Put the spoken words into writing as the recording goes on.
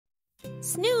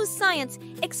Snooze Science,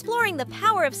 exploring the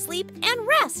power of sleep and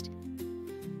rest.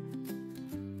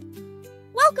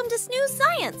 Welcome to Snooze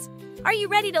Science. Are you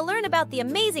ready to learn about the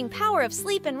amazing power of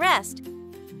sleep and rest?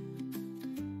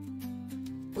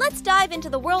 Let's dive into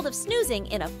the world of snoozing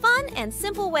in a fun and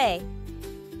simple way.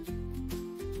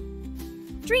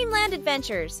 Dreamland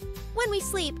Adventures. When we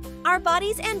sleep, our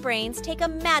bodies and brains take a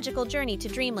magical journey to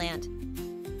dreamland.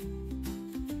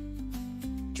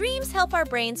 Dreams help our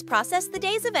brains process the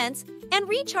day's events and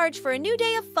recharge for a new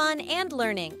day of fun and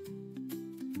learning.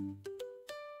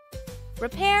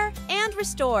 Repair and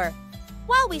restore.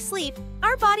 While we sleep,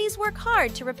 our bodies work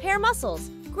hard to repair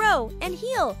muscles, grow, and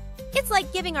heal. It's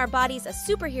like giving our bodies a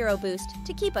superhero boost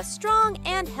to keep us strong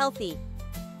and healthy.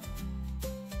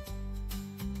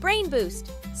 Brain boost.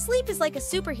 Sleep is like a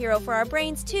superhero for our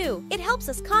brains too. It helps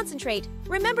us concentrate,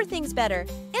 remember things better,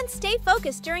 and stay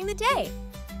focused during the day.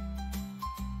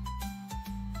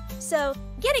 So,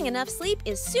 getting enough sleep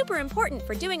is super important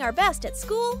for doing our best at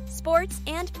school, sports,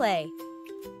 and play.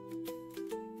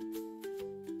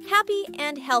 Happy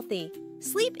and healthy.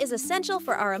 Sleep is essential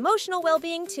for our emotional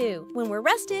well-being too. When we're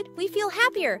rested, we feel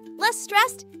happier, less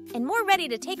stressed, and more ready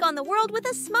to take on the world with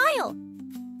a smile.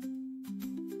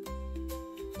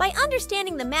 By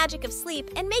understanding the magic of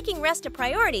sleep and making rest a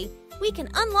priority, we can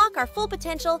unlock our full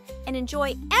potential and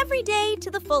enjoy every day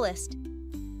to the fullest.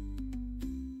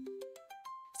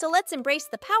 So let's embrace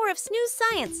the power of Snooze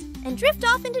Science and drift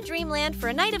off into dreamland for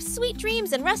a night of sweet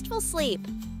dreams and restful sleep.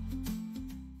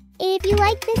 If you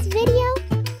like this video,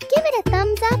 give it a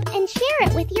thumbs up and share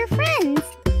it with your friends.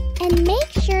 And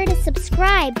make sure to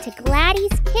subscribe to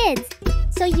Gladdys Kids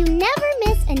so you never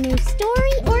miss a new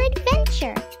story or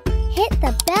adventure. Hit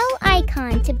the bell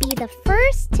icon to be the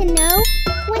first to know